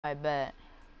I bet.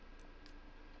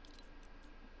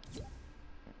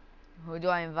 Who do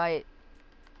I invite?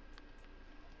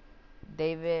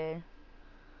 David.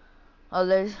 Oh,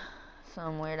 there's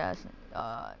some weird ass.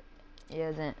 He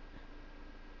hasn't.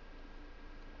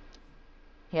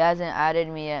 He hasn't added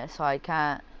me yet, so I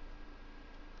can't.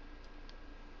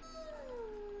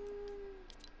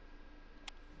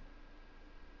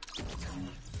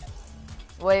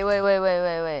 Wait.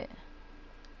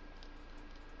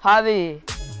 Javi.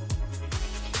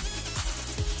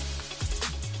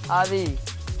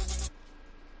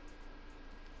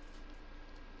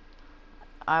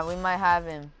 Alright, we might have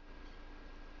him.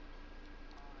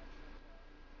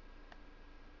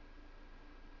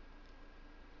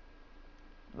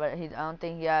 But I don't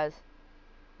think he has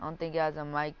a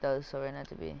mic though, so we're not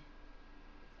to be.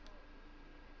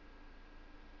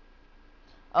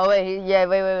 Oh wait,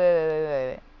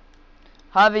 wait.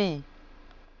 Javi.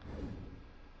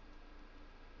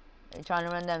 You trying to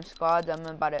run them squads? I'm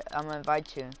gonna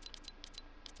invite you.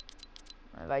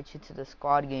 I invite you to the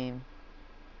squad game.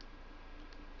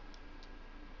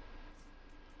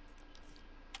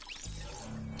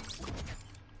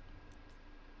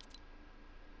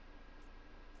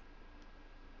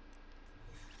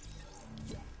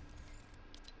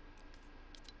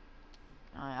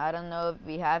 I don't know if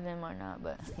we have him or not,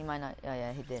 but he might not. Oh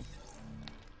yeah, he did.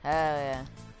 Hell yeah.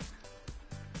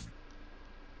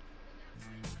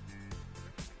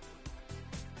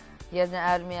 He hasn't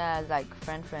added me as like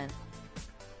friend.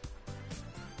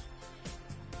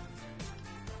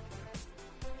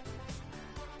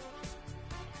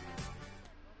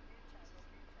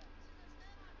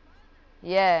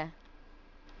 Yeah.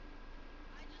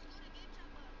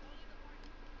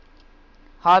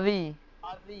 Javier.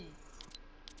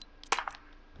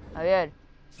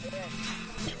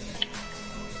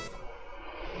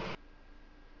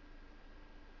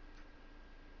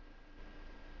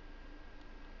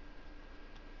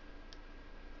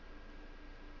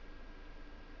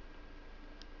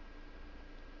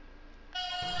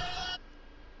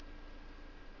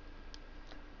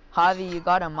 Javi, you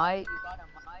got a mic?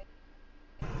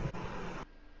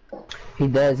 He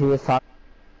does, he was talking.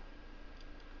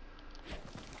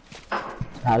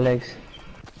 Alex.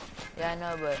 Yeah, I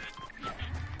know, but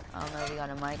I don't know if you got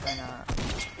a mic or not.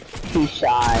 He's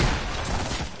shy.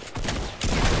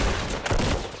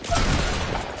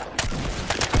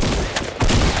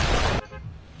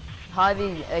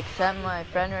 Javi, accept my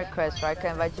friend request so I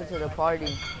can invite you to the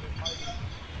party.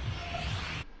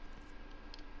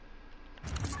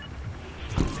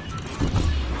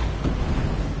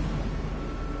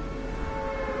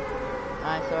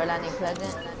 Alright, so we're landing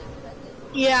Pleasant?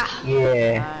 Yeah.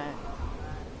 Yeah.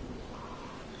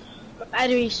 My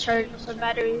battery's charged, so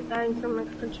battery's dying from my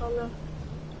controller.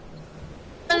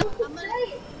 I'm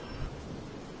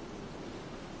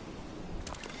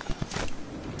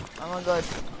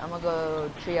gonna go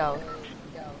trio.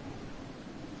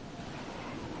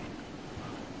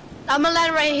 I'm gonna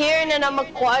land right here and then I'm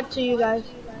gonna quad to you guys.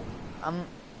 I'm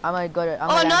gonna go to.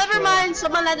 Oh, never mind.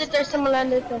 Someone landed there.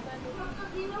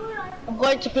 I'm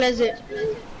going to Pleasant.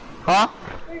 Huh?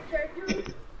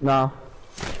 No.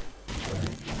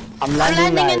 I'm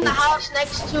landing like, in the house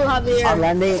next to Javier. I'm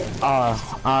landing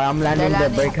the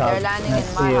break house. They're landing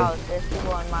in my house. There's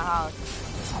people in my house.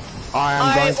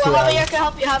 Alright, well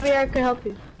Javier can help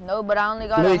you. No, but I only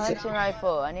got a hunting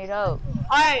rifle. I need help.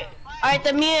 Alright,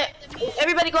 then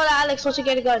everybody go to Alex once you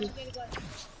get a gun.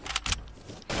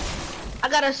 I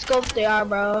got a scope there,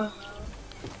 bro.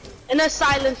 And a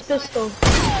silenced pistol.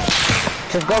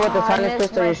 Just go with the silenced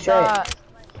pistol, you're straight.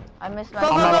 I missed my Go.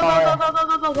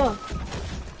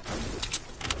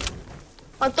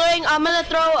 I'm gonna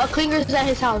throw a clingers at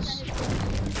his house.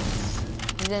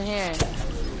 He's in here.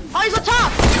 Oh, he's on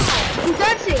top! He's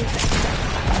dancing!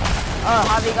 Oh,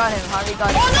 Javi got him.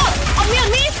 Oh no!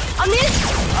 On me!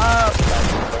 Oh.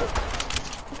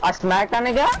 I smacked that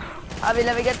nigga? Javi,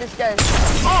 let me get this guy.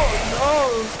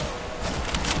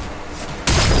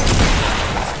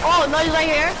 Oh no, he's right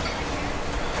here.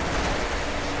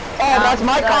 Oh, that's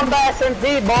my combat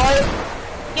SMG, boy!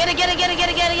 Get it!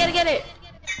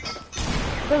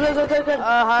 Go. Javi, No, get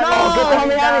the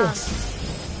homie out.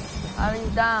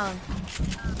 Javi's down.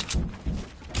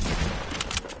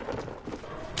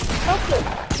 Okay.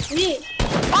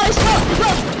 Oh, he's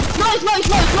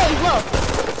low.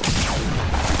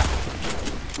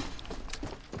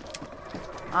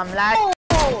 I'm lagging.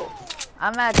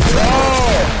 I'm at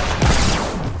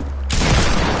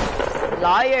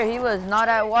Liar, he was not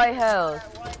at White House.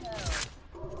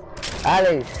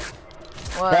 Alex.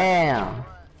 What? Damn.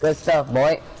 Good stuff,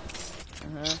 boy.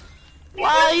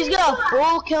 Wow, he's gonna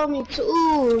full kill me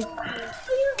too.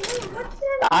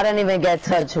 I didn't even get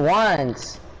touched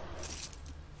once.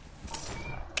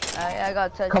 I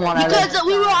got touched. Come on, because Alex.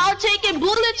 we were all taking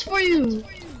bullets for you.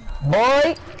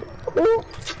 Boy. Ooh.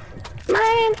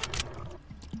 Man.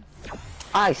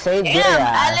 I saved your Damn,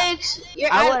 ass. Alex.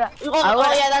 You're I would've-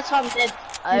 oh yeah, that's why I'm dead.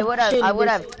 I would have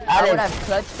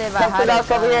clutched it if I Check had it out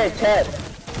over here, it. check.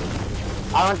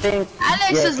 I don't think.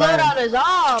 Alex's yeah, loadout is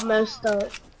all messed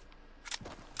up.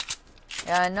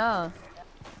 Yeah, I know.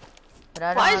 But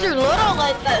I don't Why is have your any- loadout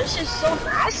like that? It's just so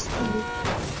nasty.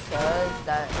 Cause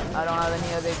that I don't have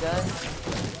any other guns.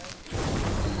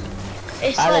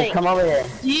 It's Alex, like come over here.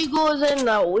 Deagle's in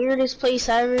the weirdest place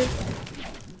ever.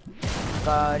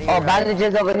 God, Oh,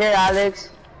 bandages over here, Alex.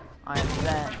 I'm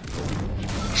bad.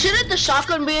 Shouldn't the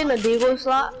shotgun be in the Deagle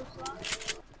slot?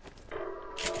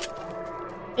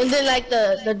 And then like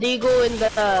the Deagle in the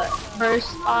burst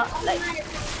spot, like.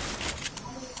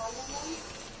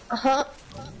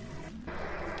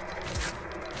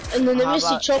 And then let How me see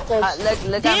about- Chocos.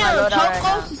 look Damn, at my loadout right Chocos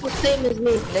now. is the same as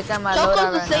me. Look at my Chocos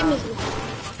loadout the right same now. as me.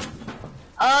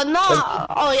 No.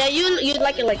 Oh yeah, you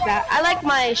like it like that. I like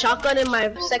my shotgun in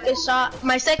my second slot,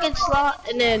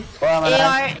 and then Well, I'm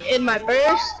AR in my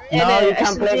burst, and No, then you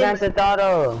can't play SMG. Grand Theft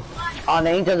Auto on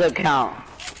Angel's account.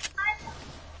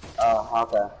 Oh,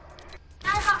 okay.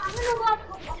 I'm gonna watch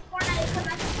Fortnite because I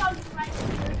can tell you right.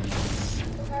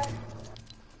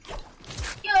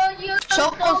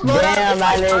 Chocos loadout Damn, is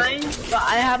like Alex. mine, but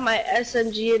I have my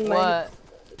SMG in my What?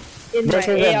 This my is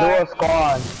a AR. dual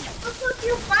squad.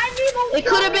 It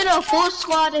could have been a full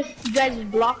squad if you guys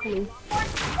blocked me.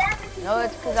 No,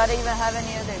 it's because I didn't even have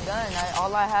any other gun.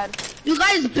 All I had You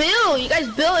guys built in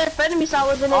front of me, so I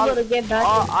wasn't able to get back.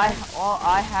 all I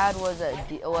had was a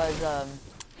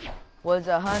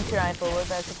hunter rifle. What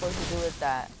was I supposed to do with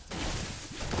that?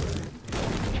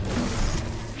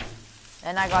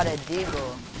 And I got a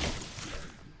deagle.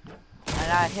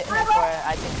 And I hit him for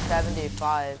I think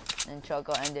 75, and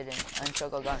Choco ended it, and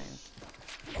Choco got him.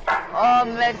 Oh,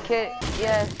 medkit,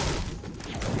 yes.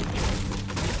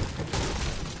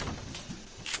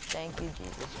 Thank you,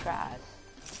 Jesus Christ.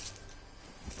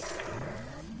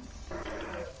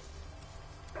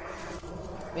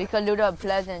 We could loot up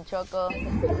Pleasant, Choco.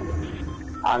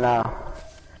 I know.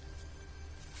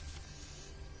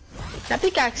 That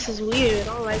pickaxe is weird.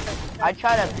 I don't like that. I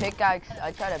try to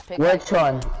pickaxe. Which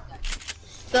one?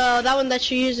 That one that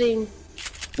you're using.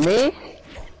 Me?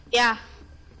 Yeah.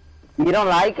 You don't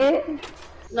like it?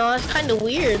 No, it's kind of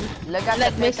weird. Look at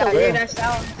Like the makes a pickaxe. weird ass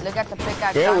sound. Look at the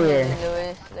pickaxe They're on you, weird.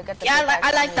 Lewis. Look at the Yeah, pickaxe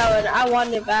I like on that one. I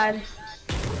want it bad. you.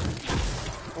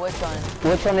 Which one?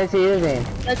 Which one is he using?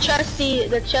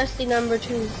 The trusty number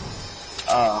 2.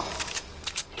 Oh,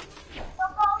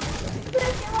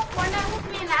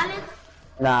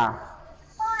 nah.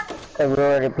 Cause we're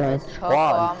already playing Choco,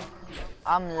 squad.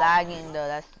 I'm lagging though.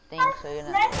 That's the thing. So you're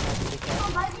not.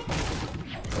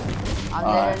 I'm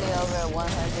Alright. literally over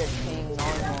 100 ping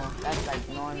normal. That's like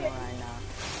normal right now.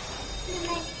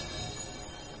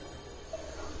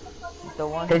 The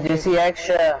one. Did you see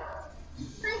extra?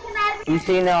 You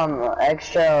seen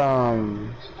extra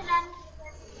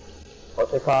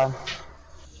what's it called?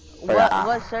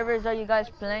 What servers are you guys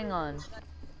playing on?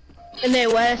 And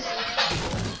then West.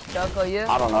 Choco, you?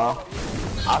 I don't know.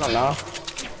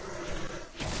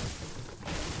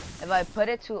 If I put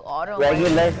it to auto,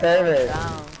 Regular servers.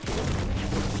 down.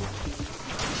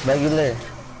 Regular.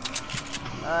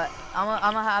 I'm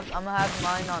gonna have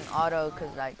mine on auto,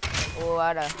 cause like, oh,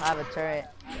 I have a turret.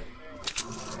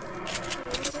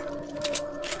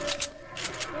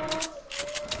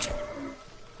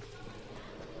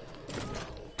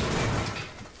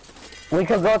 We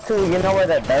could go to, you know where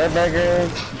the Dirt Burger is?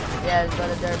 Yeah, let's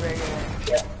go to Dirt Burger.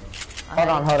 Yeah. Hold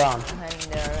on. I'm heading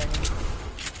there already.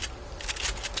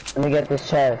 Let me get this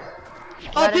chest.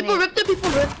 Oh, people ripped it.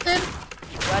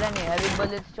 Got any heavy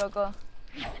bullets, Choco?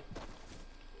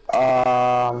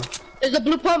 There's a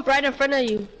blue pump right in front of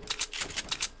you.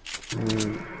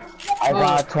 I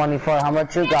got 24. How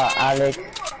much you got, Alex?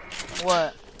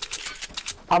 What?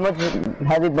 How much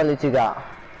heavy bullets you got?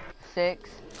 6?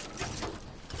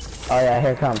 Oh yeah,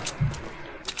 here come. You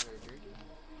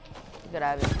could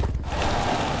have it.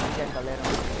 Just a little.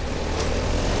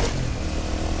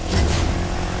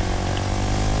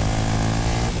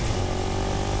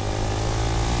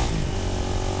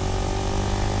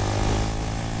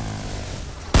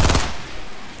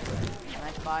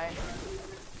 Nice fire.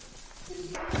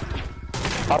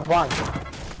 Up one.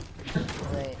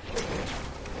 Wait.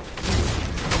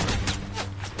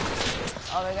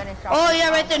 Oh, we're gonna stop. Oh yeah,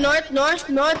 right there, north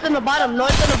in the bottom,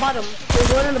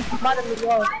 There's one in the bottom as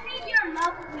well.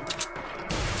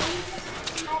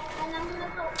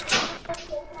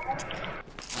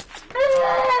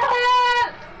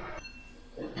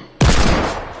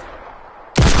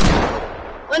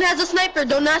 has a sniper.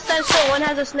 Do not stand still. One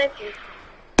has a sniper.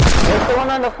 There's the one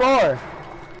on the floor.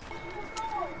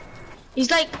 He's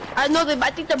like, I know them.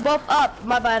 I think they're both up.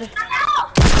 My bad.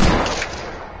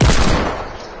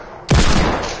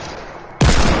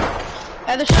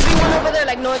 And there should be one over there,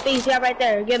 like northeast. Yeah, right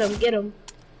there. Get him. Get him.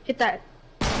 Hit that.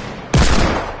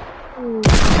 Ooh.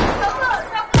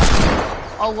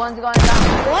 Oh, one's going down.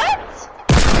 What?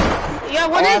 Yeah,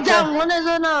 one is down. One is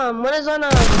on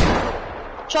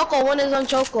Choco. One is on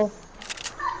Choco.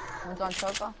 One's on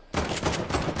Choco.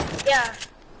 Yeah.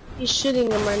 He's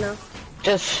shooting him right now.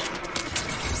 Just.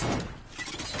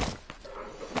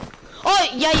 Oh,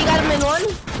 yeah, you got him in one.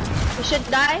 He should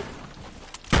die.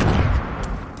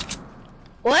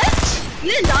 What?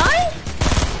 You didn't die?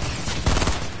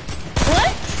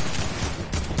 What?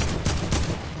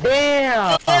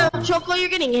 Damn. Damn, Choco, you're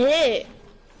getting hit.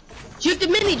 Juke the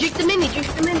mini, juke the mini, juke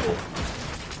the mini. You're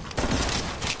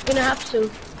gonna have to,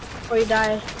 before you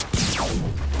die.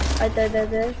 Right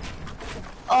there.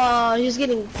 Oh, he's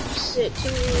getting shit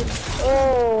too.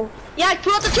 Oh. Yeah,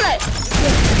 pull out the turret.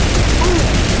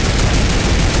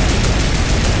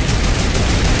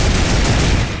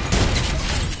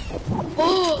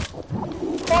 Oh.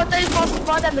 4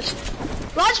 damage.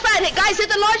 Launch pad, guys, hit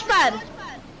the launch pad.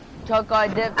 Choco, I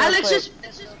dipped. Alex, just.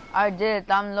 I dipped.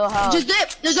 I'm low health. Just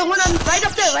dip. There's a one on right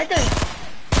up there, right there.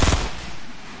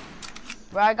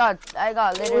 Bro, I got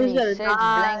literally gonna 6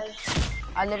 die. blank.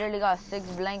 I literally got 6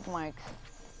 blank marks.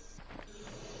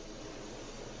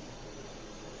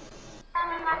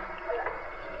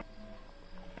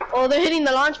 Oh, they're hitting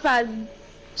the launch pad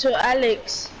to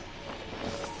Alex.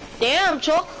 Damn,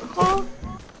 Choco.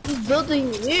 He's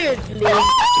building weirdly.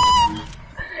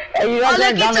 Hey, you guys are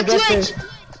Look, down to it's get a Twitch. this.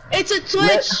 It's a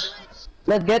Twitch.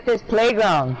 Let's get this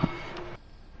playground.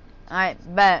 Alright,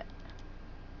 bet.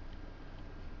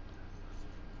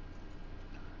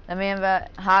 Let me invite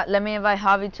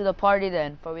Javi to the party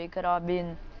then, for we could all be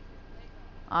in.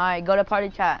 Alright, go to party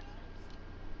chat.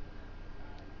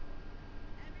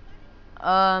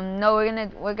 No,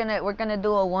 we're gonna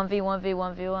do a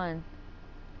 1v1v1v1.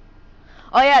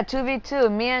 Oh yeah, 2v2.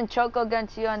 Me and Choco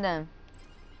against you and them.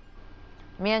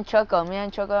 Me and Choco are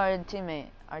the teammate.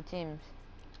 Our teams.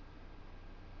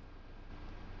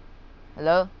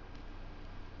 Hello?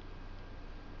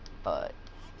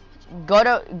 Go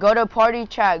to party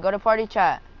chat. Go to party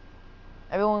chat.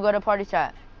 Everyone go to party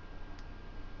chat.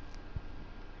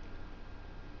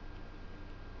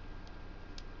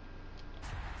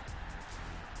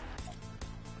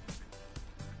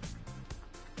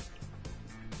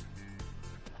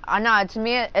 I know it's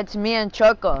me and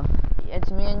Choco. It's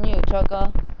me and you,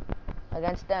 Choco.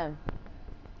 Against them.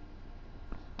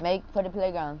 Put a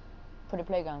playground. Put a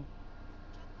playground.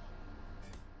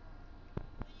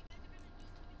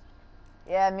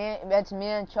 Yeah, it's me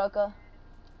and Choco.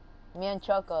 Me and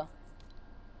Choco.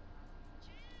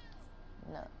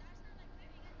 No.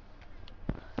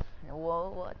 Whoa,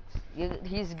 what?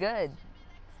 He's good.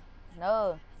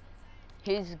 No.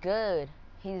 He's good.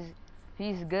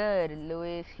 He's good,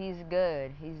 Luis. He's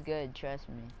good. He's good, trust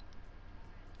me.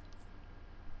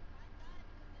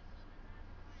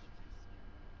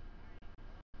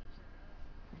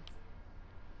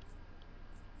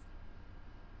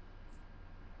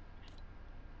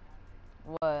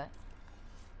 What?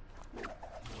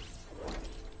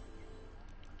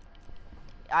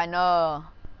 I know,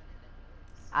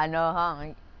 huh?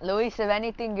 Luis, if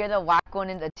anything, you're the whack one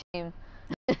in the team.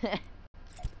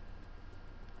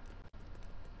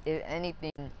 If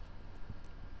anything.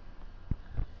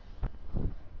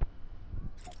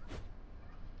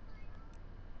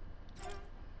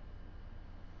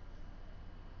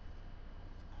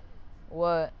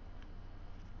 What?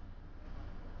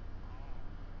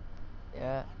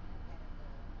 Yeah.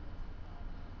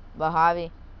 But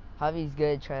Javi's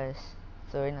good, Trash.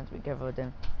 So we have to be careful with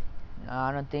him. No,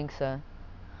 I don't think so.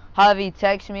 Javi,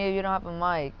 text me if you don't have a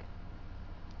mic.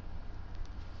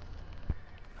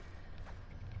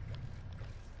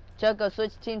 Choco,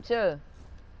 switch team too.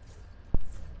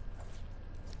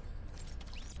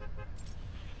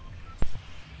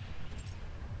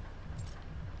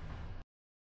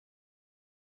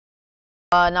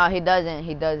 No, he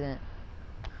doesn't.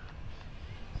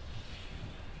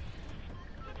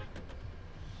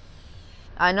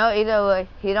 I know either way,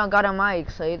 he don't got a mic,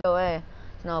 so either way,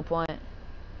 it's no point.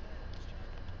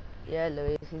 Yeah,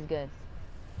 Luis, he's good.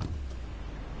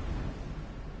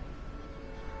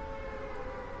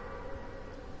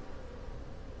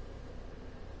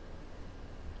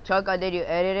 Choco, did you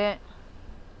edit it?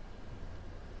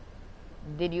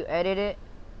 Did you edit it?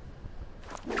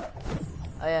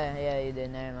 Oh yeah, you did,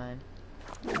 never mind.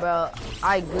 Bro,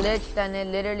 I glitched and it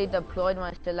literally deployed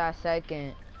my still last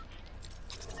second.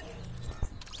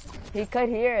 He could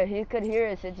hear it. He could hear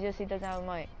us. It's just he doesn't have a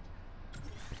mic.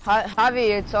 Javi,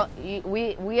 it's all,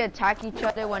 we attack each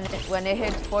other when it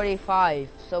hits 45.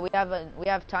 So we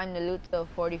have time to loot till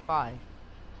 45.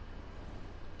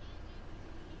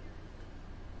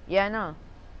 Yeah, no.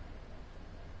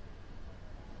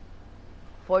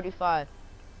 45.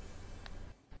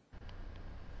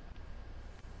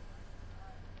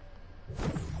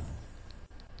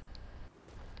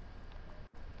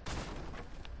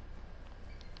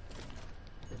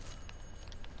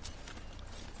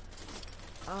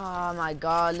 Oh my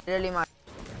god, literally my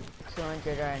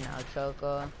 200 right now,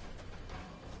 Choco.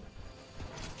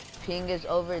 Ping is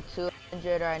over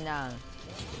 200 right now.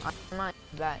 I'm on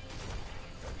back.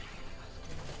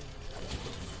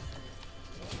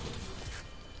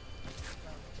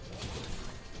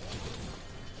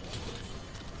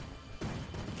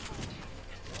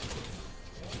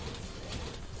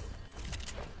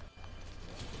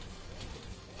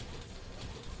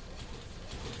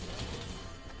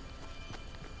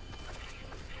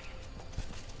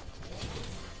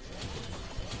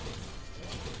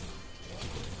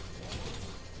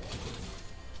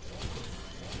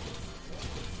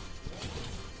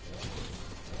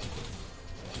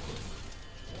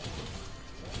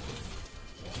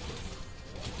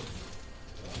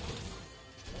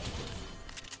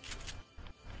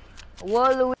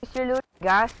 Whoa, Luis, you're looting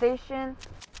gas station?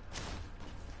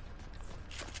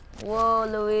 Whoa,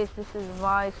 Luis, this is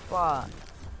my spot.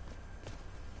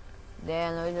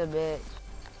 Damn, Luis a bitch.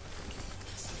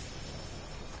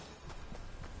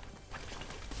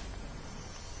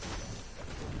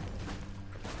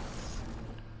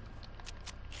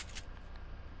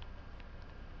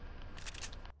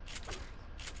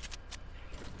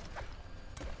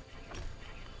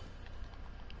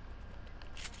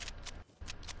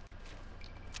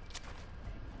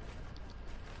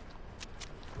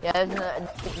 Yeah,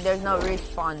 there's no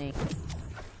respawning.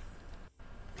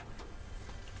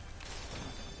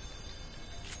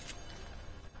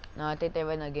 No, I think they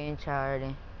were in the game chat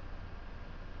already.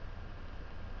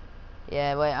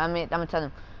 Yeah, wait, I'm gonna tell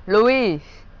them. Luis!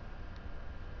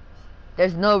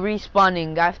 There's no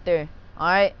respawning after.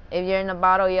 Alright? If you're in a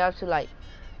battle, you have to like...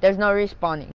 There's no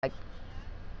respawning. Like,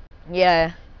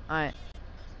 yeah. Alright.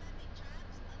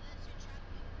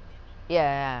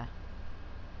 Yeah.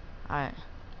 Alright.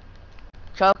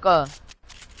 Choco.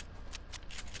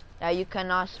 Yeah, you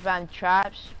cannot spam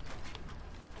traps.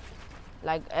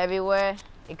 Like everywhere.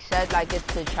 Except like it's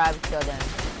to trap kill them.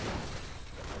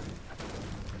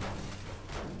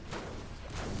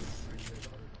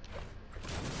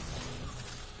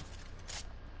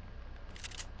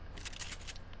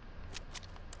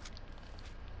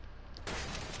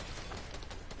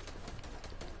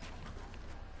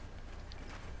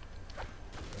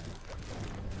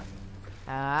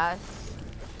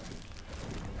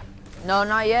 No,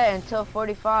 not yet, until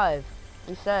 45.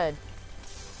 You said.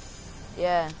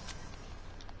 Yeah.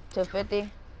 Till 50?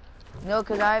 No,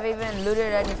 cause I haven't even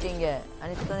looted anything yet.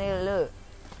 I still need to loot.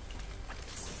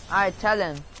 Alright, tell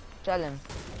him. Tell him.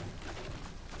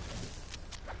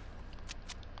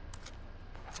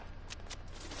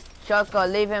 Choco,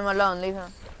 leave him alone, leave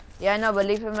him. Yeah, no, but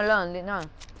leave him alone, no.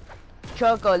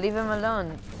 Choco, leave him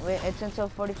alone. Wait, it's until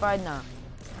 45 now.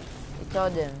 You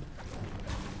told him.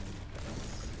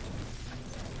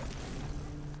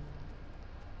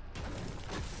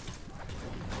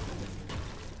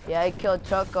 Yeah, I killed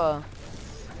Choco.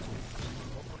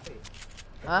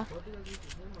 Huh?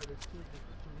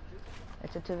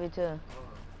 It's a 2v2.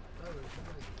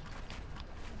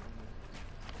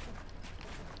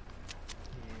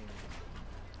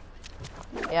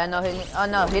 Yeah, no, healing. Oh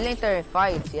no, healing 30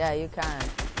 fights. Yeah, you can.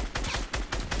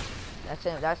 That's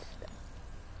it. That's.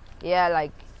 Yeah,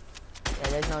 like. Yeah,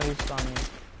 there's no respawning.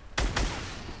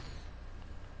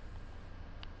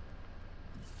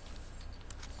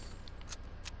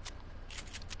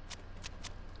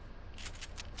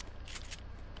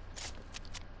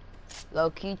 Low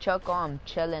key, Choco, I'm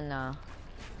chilling now.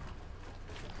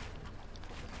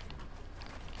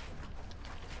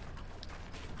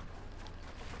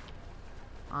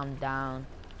 I'm down.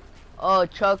 Oh,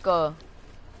 Choco.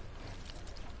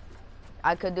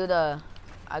 I could do the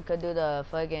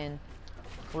fucking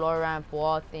floor ramp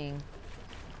wall thing.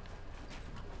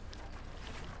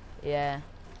 Yeah.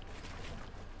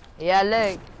 Yeah,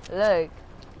 look.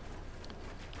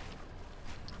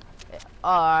 Oh,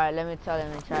 alright, let me tell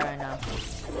him in chat right now.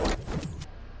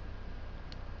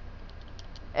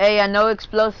 Hey, no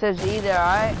explosives either,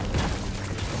 alright?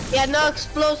 Yeah, no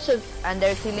explosive. And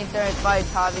they're stealing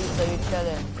 35 Tavi, so you're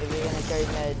chilling if you're gonna carry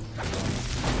meds.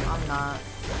 I'm not.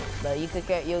 But you could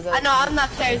get, you go. I know, I'm not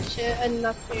carrying shit. I'm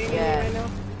not carrying Yeah. right now.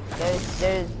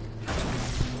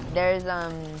 There's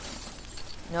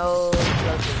no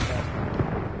explosives there.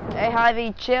 Hey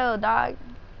Javi, chill, dog.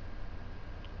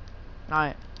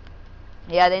 Alright.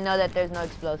 Yeah, they know that there's no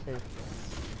explosives.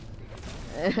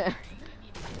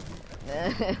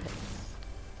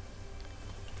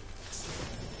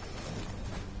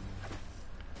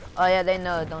 Oh yeah, they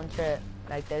know, don't trip.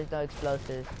 Like, there's no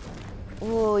explosives.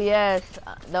 Ooh, yes.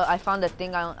 No, I found the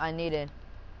thing I needed.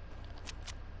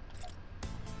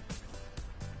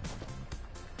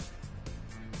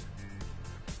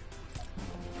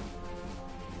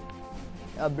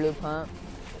 A blue pump.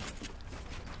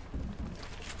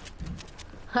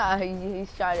 Ha,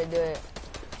 he's trying to do it.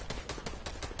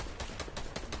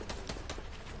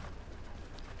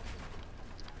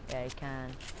 Yeah, he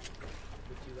can.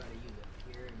 But you gotta use it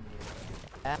here and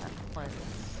Yeah, one.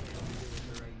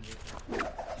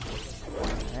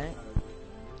 Right.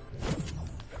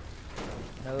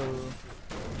 No.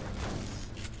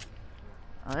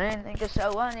 Alright, nigga,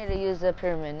 so I need to use the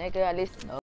pyramid, nigga, at least.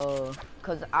 No.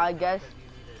 Cause I guess.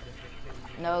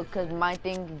 No, cause my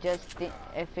thing just,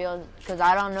 it feels, cause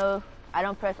I don't know, I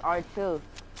don't press R2.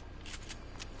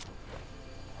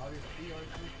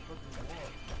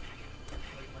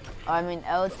 I mean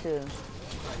L2.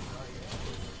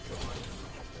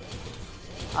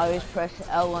 I always press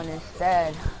L1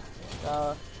 instead.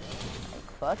 So,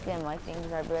 like, fucking, my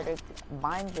things are better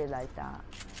binded like that.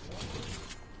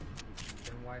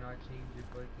 Then why not change your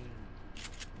fucking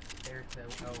air to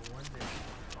L1 then?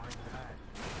 Find that.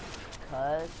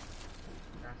 Cause,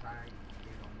 That's how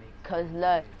they don't make cause sense.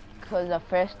 look, cause the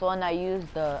first one I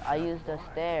used the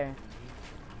stair. You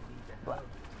need the What? help.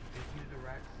 Just use the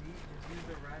see, just use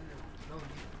the random. No, you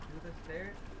do the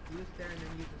stair and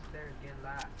then use the stair again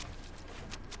last.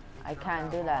 It's I not can't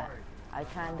do that. hard. I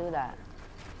can't do that.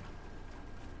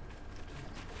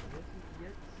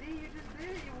 See, you just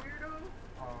did it, you weirdo.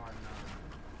 Oh no.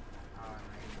 Oh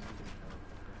no, you didn't need it though.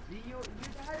 See, you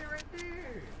got it right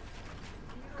there.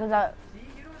 Cause See,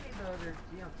 you don't need the other.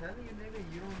 See, I'm telling you, nigga,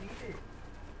 you don't need it.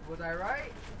 Was I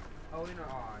right? Oh, you know.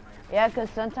 Oh no. yeah, cause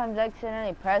sometimes I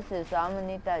accidentally press it, so I'm gonna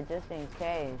need that just in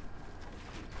case.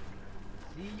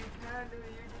 See, you can do it.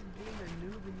 You're just being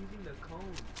a noob and using the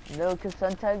cone. No, cause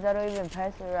sometimes I don't even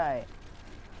press it right.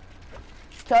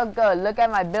 Choco, look at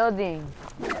my building.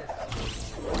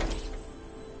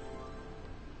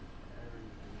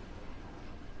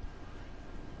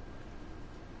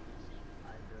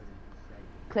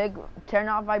 Click, turn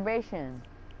off vibration.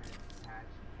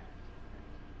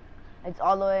 It's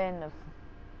all the way in the.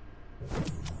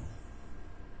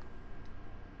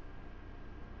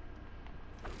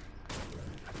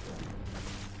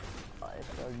 Oh, it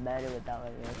feels better without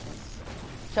vibration.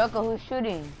 Choco, who's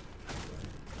shooting?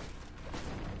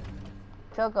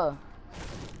 Choco.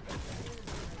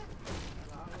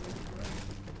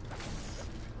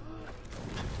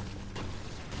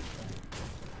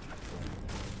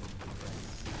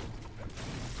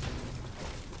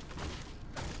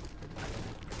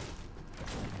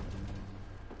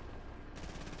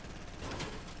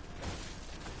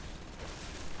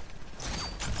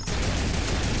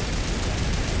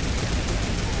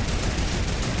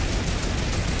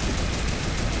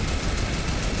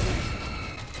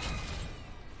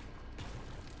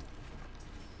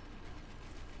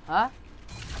 Huh?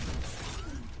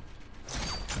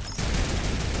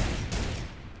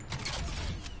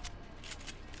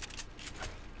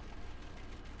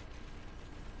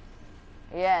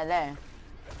 Yeah, there.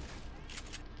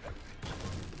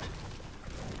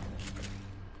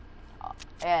 Oh,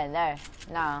 yeah, there.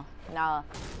 No, no.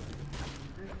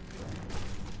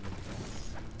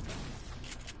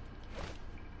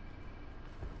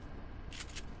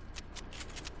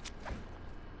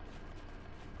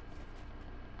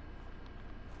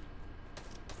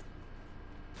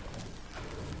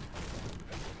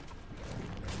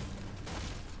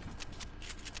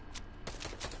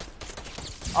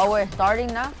 Oh, we're starting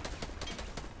now?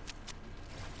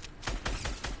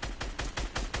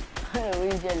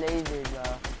 Use your laser, bro.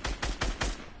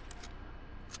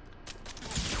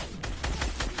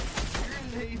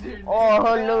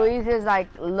 Oh, Luis is like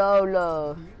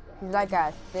low. He's like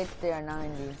at 60 or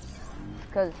 90.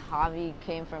 Cause Javi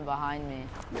came from behind me.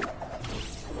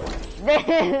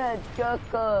 Damn,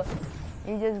 Choco.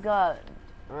 He just got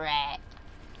wrecked.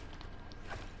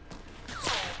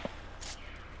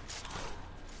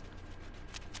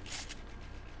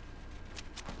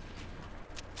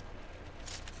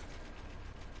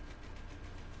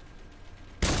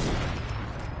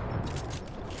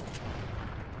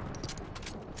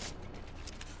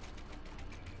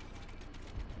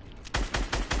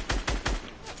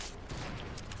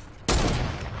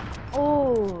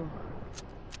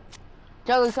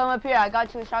 Joey, come up here. I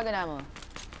got you shotgun ammo.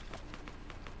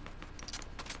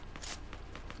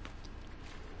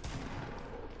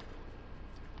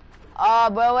 Oh,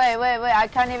 bro, wait. I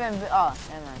can't even. Oh,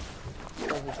 never mind.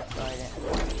 Because he destroyed it.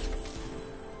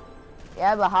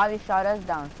 Yeah, but Javi shot us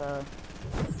down, so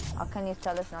how can you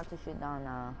tell us not to shoot down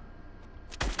now?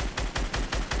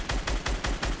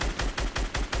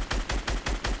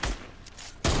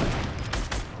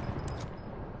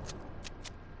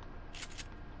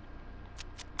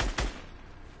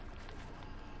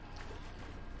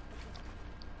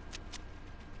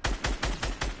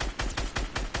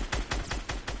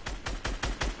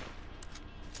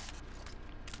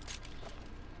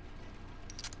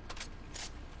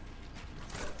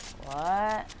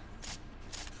 What?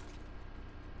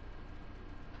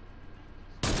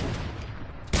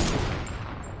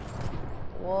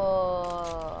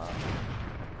 Whoa.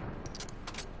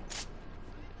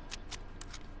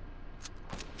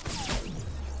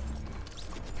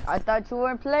 I thought you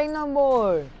weren't playing no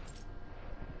more.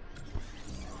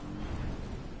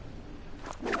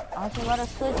 I was about to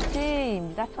switch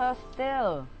teams. That's how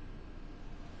still.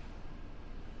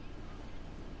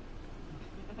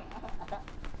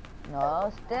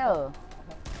 No, still.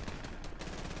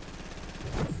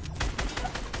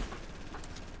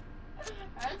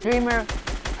 Streamer,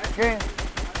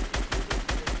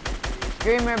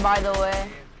 streamer, by the way.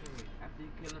 After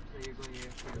you kill him, so you're going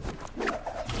AFK.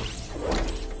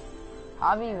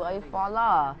 Javi, why you fall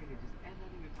off? Just end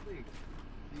that nigga quick.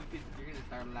 You're gonna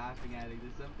start laughing at it.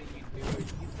 There's something you do, or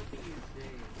something you say.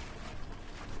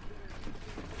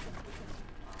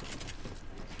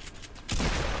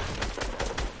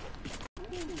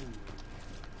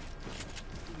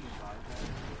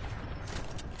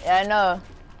 Yeah, I know.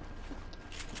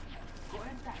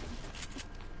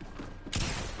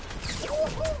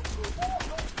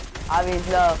 Javi's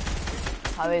low.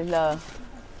 Javi's low.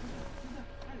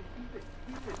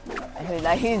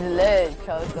 He's lit,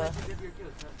 Choco.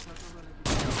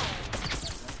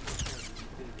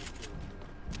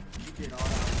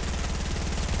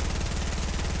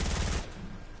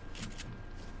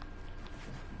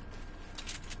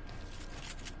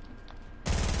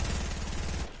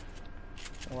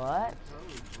 What?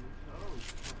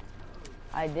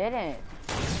 I didn't.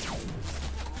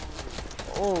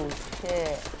 Oh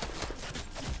shit.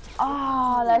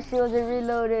 Oh, that shit wasn't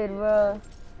reloaded, bro.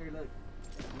 Here, look.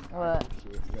 What?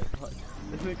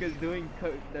 This nigga's doing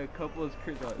the couple's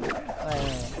curse. Wait.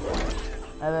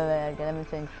 Let me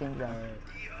change things down.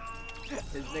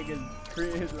 This nigga's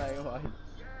cringe like what?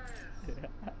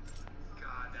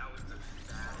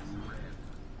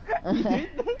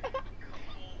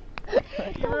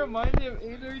 You remind me of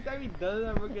Aiden every time he does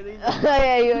that. Look at Aiden.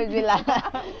 Yeah, he would be like,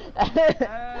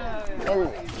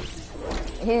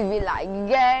 he'd be like,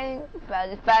 gang,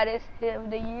 fattest hit of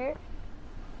the year.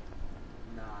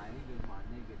 Nah, Aiden's my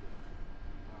nigga though.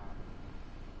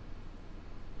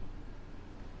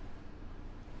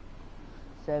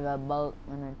 Serve a boat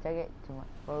when I take it to my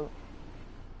boat.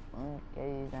 Get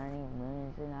these 90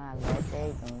 millions and I let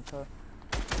they go.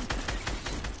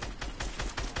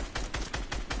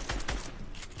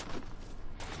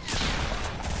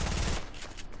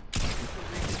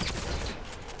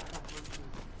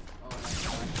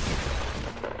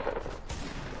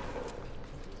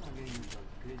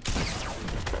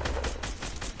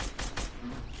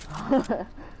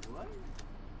 What?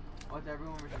 Oh, it's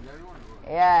everyone versus everyone? Or what?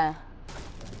 Yeah.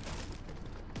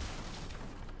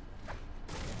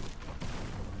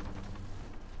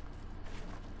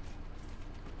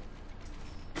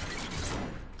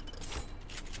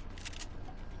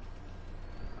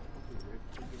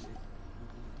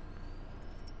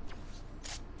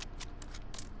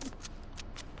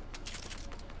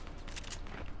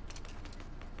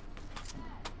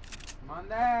 Come on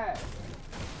there!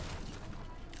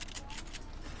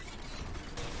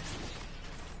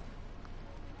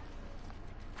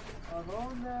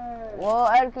 Whoa,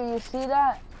 Edgar, you see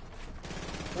that?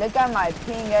 Look at my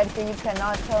ping, Edgar. You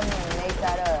cannot tell me to make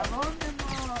that up.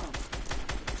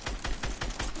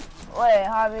 Wait,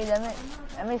 Harvey,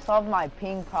 let me solve my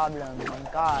ping problem. Oh my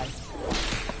God.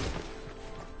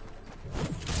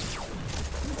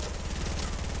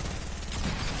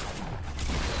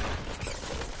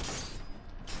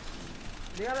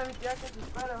 Dígale a mi tía que se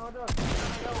espere, joder.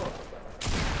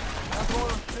 No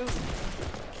puedo shoot.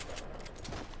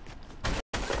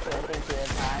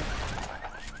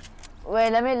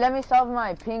 Wait, let me solve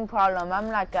my ping problem. I'm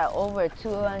like at over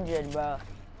 200, bro.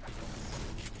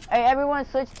 Hey, everyone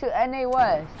switch to NA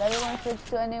West. Everyone switch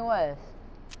to NA West.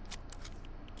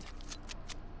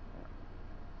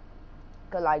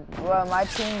 Cause like, bro, my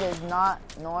ping is not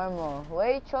normal.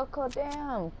 Wait, Choco,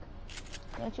 damn.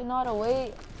 Don't you know how to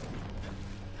wait?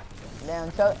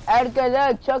 Damn, Edgar,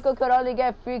 look, Choco could only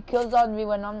get 3 kills on me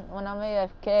when I'm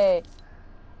AFK.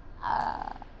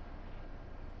 Ah.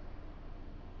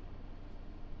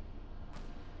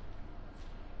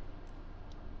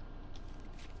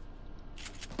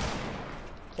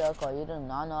 Choco, you do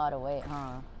not know how to wait,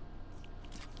 huh?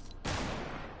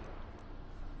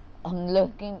 I'm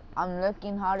looking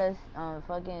how to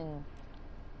fucking,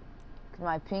 cause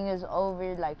my ping is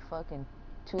over like fucking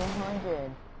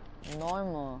 200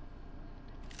 normal.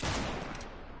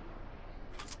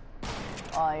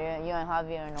 Oh, you and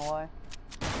Javier in the war.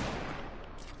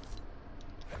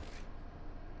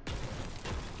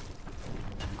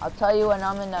 I'll tell you when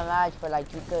I'm in the match, but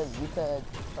like you could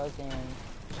fucking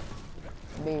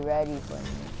be ready for me.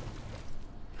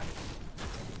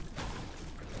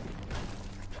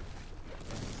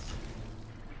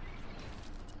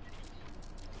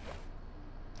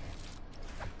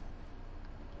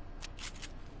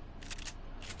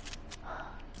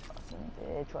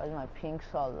 Bitch, why is my ping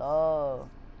so low?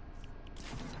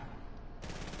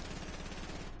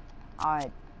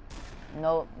 Alright.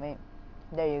 Nope, mate.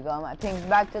 There you go. My ping's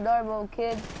back to normal,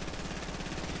 kid.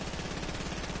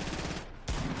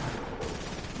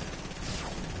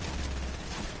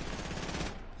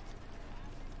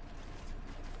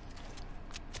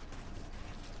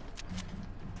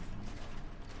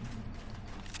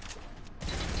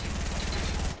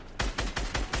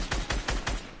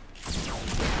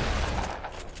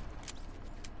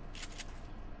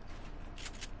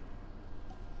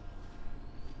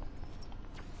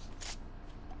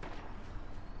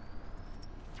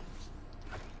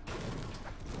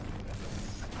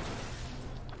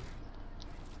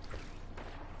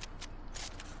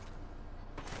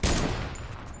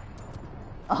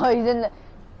 Oh, he's in the...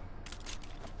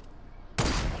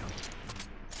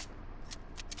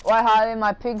 Wait, Javi,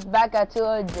 my ping's back at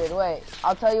 200. Wait,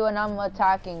 I'll tell you when I'm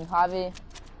attacking, Javi.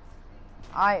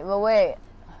 Alright, but wait.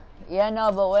 Yeah,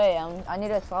 no, but wait. I need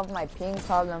to solve my ping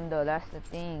problem, though. That's the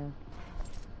thing.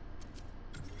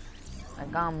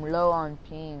 Like, I'm low on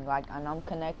ping. Like, and I'm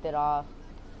connected off.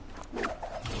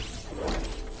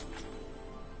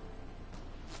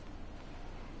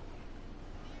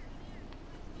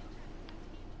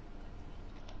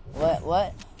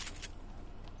 What?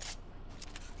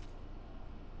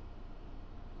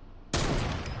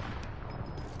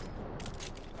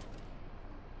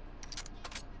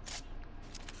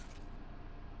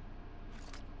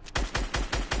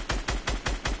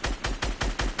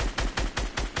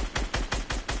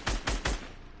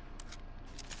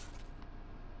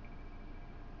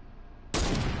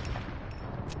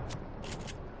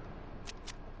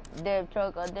 Dip,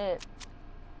 Choco, dip.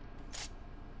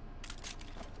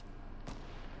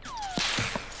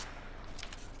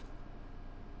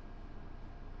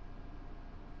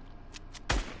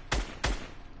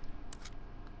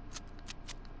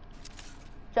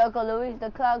 Choco, Luis,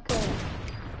 the Cloud King.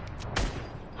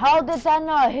 How did that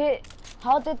not hit?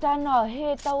 How did that not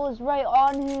hit? That was right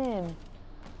on him.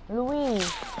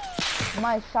 Luis,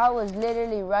 my shot was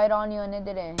literally right on you and it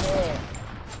didn't hit.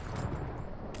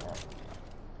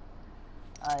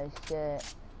 Oh shit.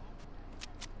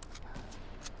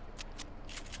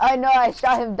 I know, I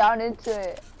shot him down into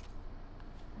it.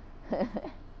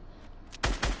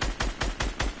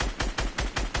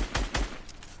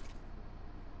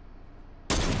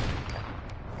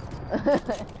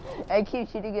 I keep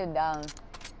shooting him down.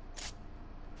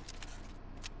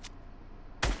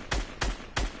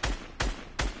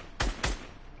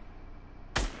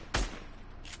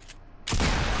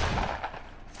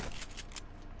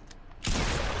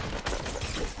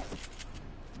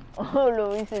 Oh,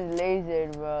 Luis is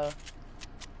lasered, bro.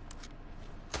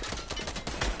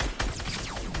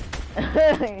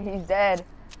 He's dead.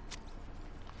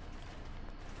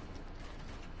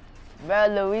 Bro,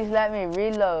 Luis let me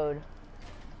reload.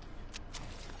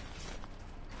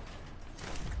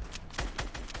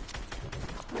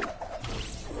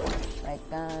 Like,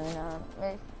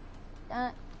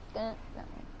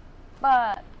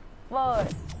 5, 4,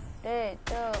 3,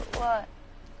 2, 1.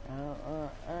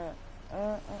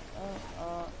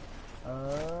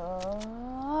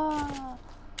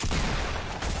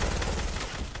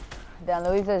 Damn,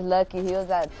 Luis is lucky. He was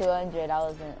at 200. I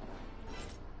wasn't.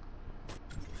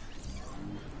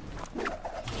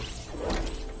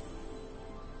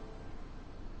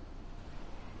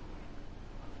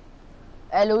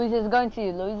 Hey, Luis is going to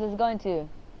you. Luis is going to you.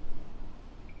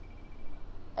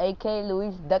 AK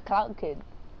Luis the Cloud Kid.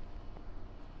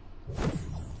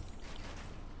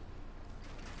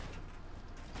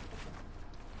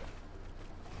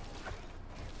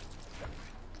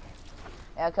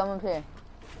 Yeah, come up here.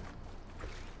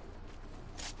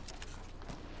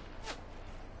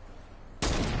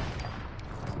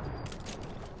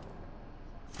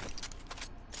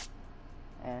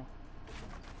 Yeah.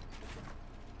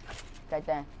 Right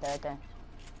there, right there.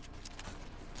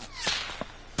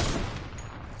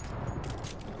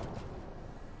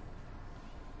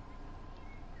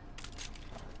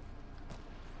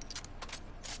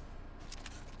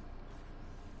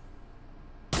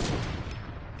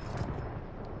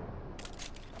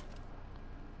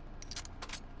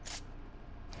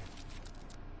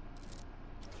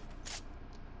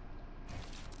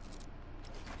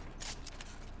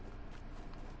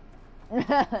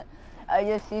 I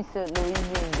just see St. Louis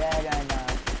being dead right now.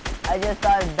 I just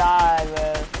saw him die,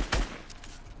 bro.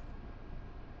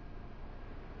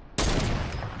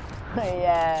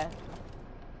 Yeah.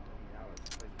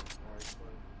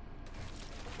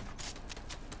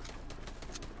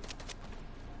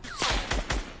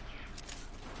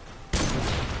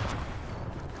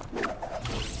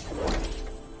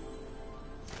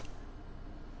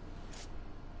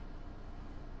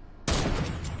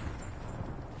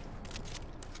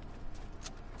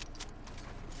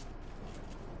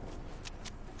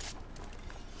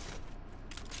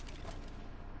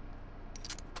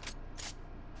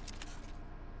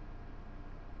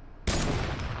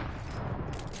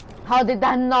 How did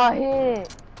that not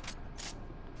hit?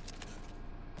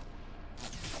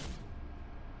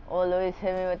 Oh, Luis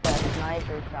hit me with that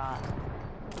sniper shot.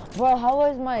 Bro, how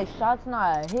is my shots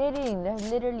not hitting? They're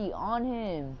literally on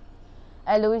him.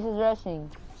 Hey, Luis is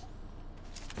rushing.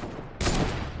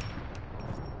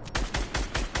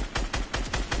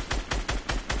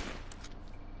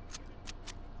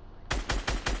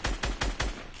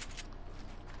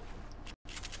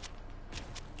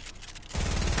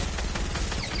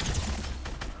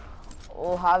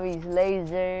 Oh, Javi's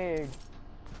lasered.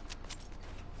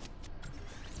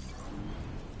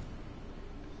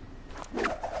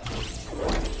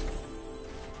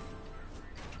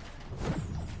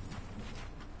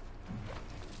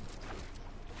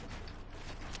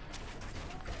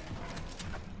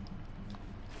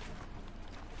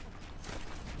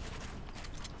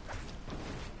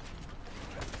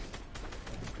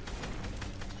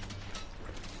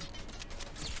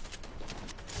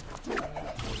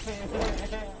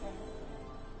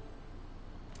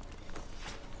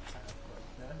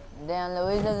 Damn,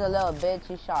 Luis is a little bitch.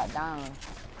 He shot down.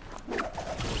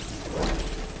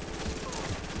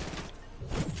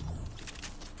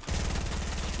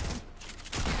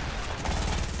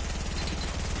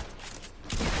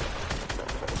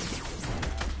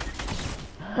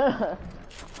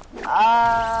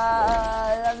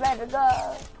 I better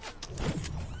go.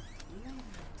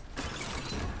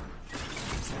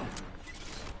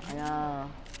 I know.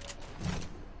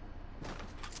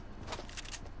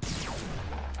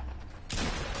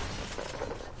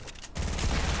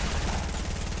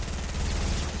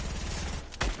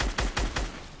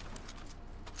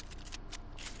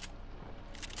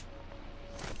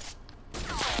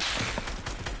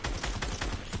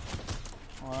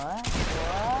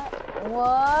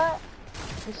 What?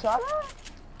 You saw that?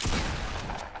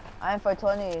 I'm for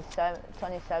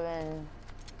 27.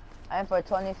 I'm for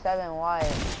 27 wide.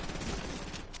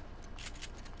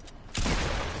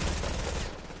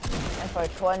 I'm for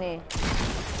 20.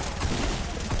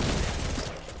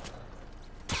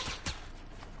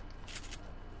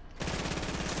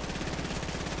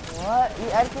 What? You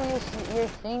actually, you're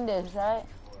seeing this, right?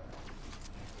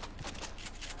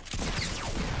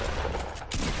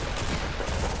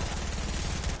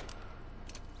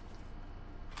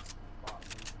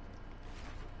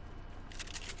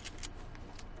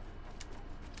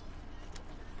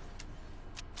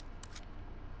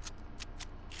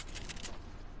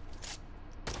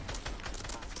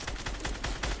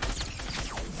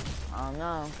 Oh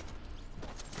no.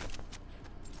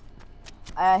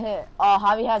 I hit. Oh,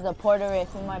 Javi has a porter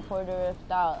rift. He might porter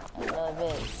rift out a little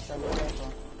bit. So be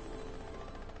careful.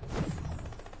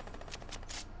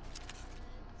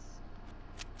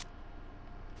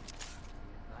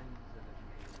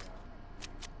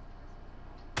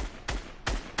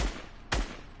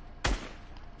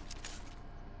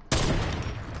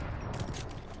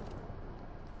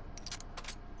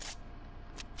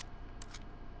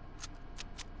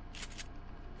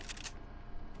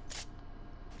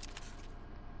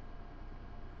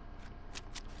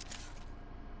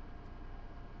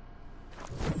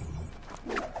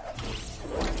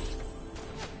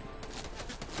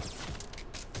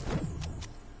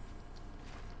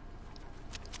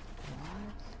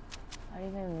 I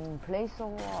even place a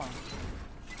wall.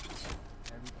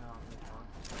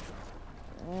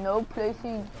 No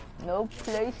placing No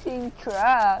placing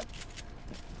trap.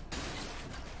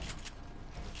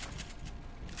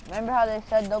 Remember how they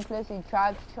said no placing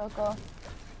traps, Choco?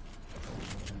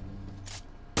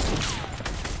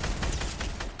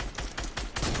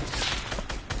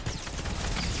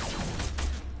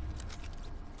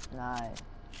 Nice.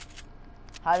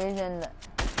 Javi's in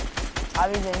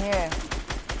here.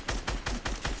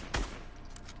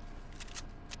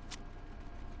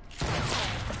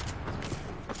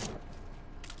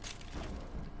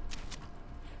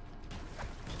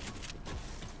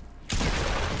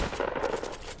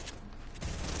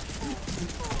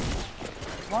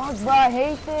 Fuck, bro, I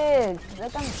hate this.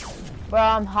 Look, bro,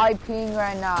 I'm high ping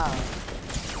right now.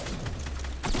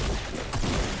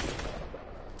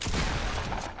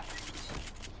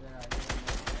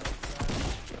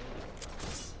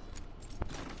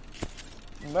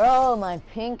 Bro, my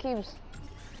ping keeps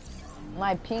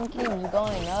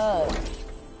going up.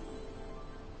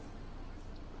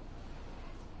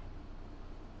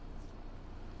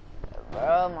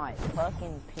 Bro, my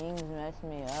fucking pings mess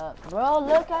me up. Bro,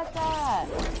 look at that.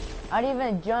 I didn't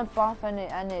even jump off and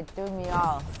it threw me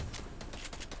off.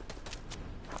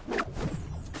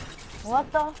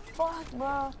 What the fuck,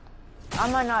 bro?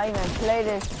 I might not even play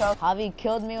this truck. Javi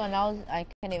killed me when I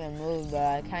can't even move, bro.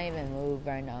 I can't even move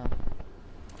right now.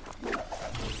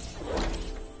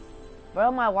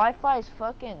 Bro, my Wi-Fi is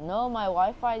fucking, no, my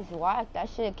Wi-Fi is whack. That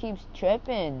shit keeps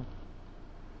tripping.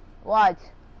 What?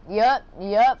 Yup.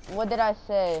 What did I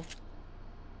say?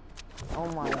 Oh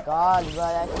my god, bro,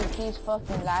 that shit keeps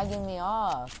fucking lagging me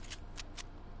off.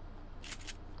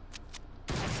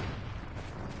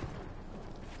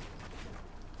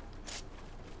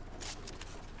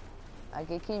 Like,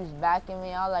 it keeps backing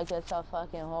me out like it's a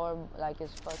fucking horrible, like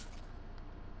it's fuck.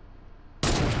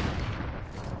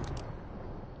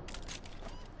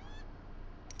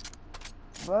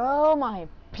 Bro, my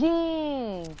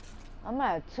ping! I'm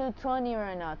at 220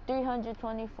 right now,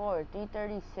 324,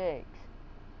 336.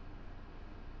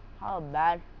 How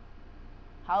bad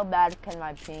can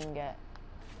my ping get?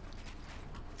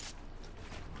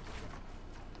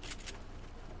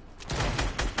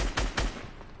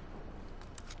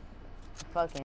 Fucking